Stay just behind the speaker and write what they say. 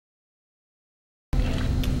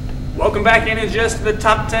Welcome back, NHS, to the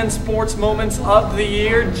top 10 sports moments of the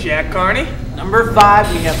year. Jack Carney. Number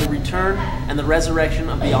 5, we have the return and the resurrection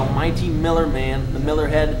of the almighty Miller Man, the Miller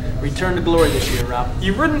Head, returned to glory this year, Rob.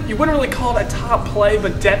 You wouldn't really call it a top play,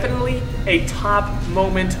 but definitely a top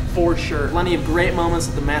moment for sure. Plenty of great moments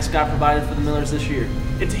that the mascot provided for the Millers this year.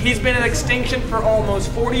 He's been in extinction for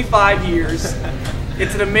almost 45 years.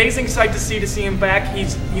 It's an amazing sight to see him back.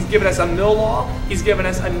 He's given us a mill law. He's given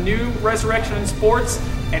us a new resurrection in sports.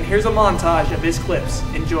 And here's a montage of his clips.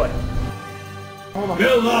 Enjoy.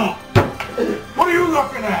 Mill law. What are you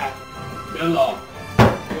looking at? Mill law.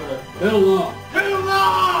 Mill law. Mill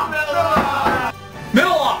law. Mill law. Mill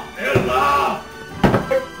law. Mill law.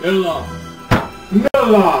 Mill law. Mill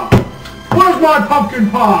law. Where's my pumpkin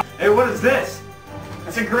pie? Hey, what is this?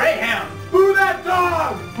 It's a greyhound. Boo that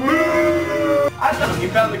dog! Boo! I thought you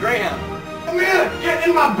found the greyhound. Come here! Get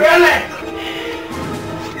in my belly!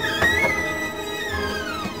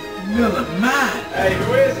 Miller, man! Hey,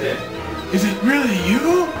 who is it? Is it really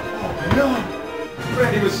you? Oh, no!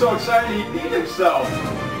 Randy was so excited he peed himself.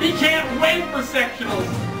 He can't wait for sectionals.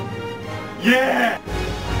 Yeah!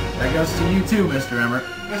 That goes to you too, Mr. Emmert.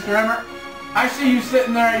 Mr. Emmert, I see you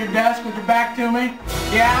sitting there at your desk with your back to me.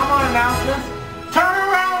 Yeah, I'm on announcements. Turn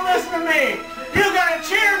around and listen to me. You gotta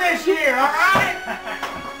cheer this year, alright?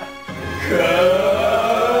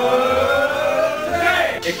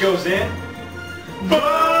 It goes in.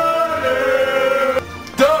 Butter!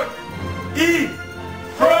 Doug! E!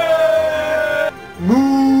 Fred!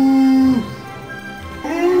 Move!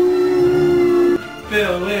 Ooh!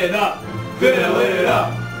 Fill it up! Fill it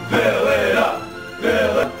up! Fill it up!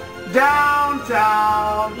 Fill it up!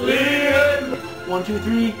 Downtown! Lead! 1, 2,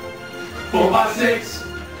 3. 4, 5, 6.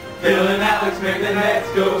 Bill and Alex make the nets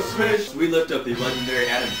go swish. We lift up the legendary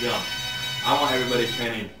Adam Jump. I want everybody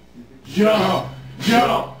chanting. Jump!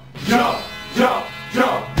 Jump! Jump! Jump!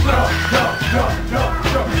 Jump! Jump! Jump! Jump! Jump! Jump!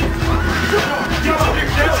 Jump!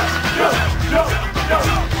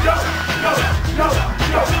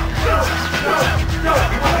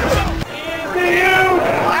 To you,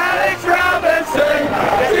 Alex Robinson,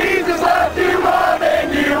 Jesus loves you more than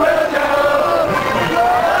you will know.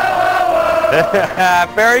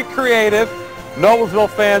 Very creative. Noblesville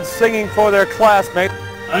fans singing for their classmate.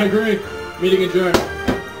 I agree. Meeting adjourned.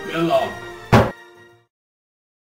 Get along.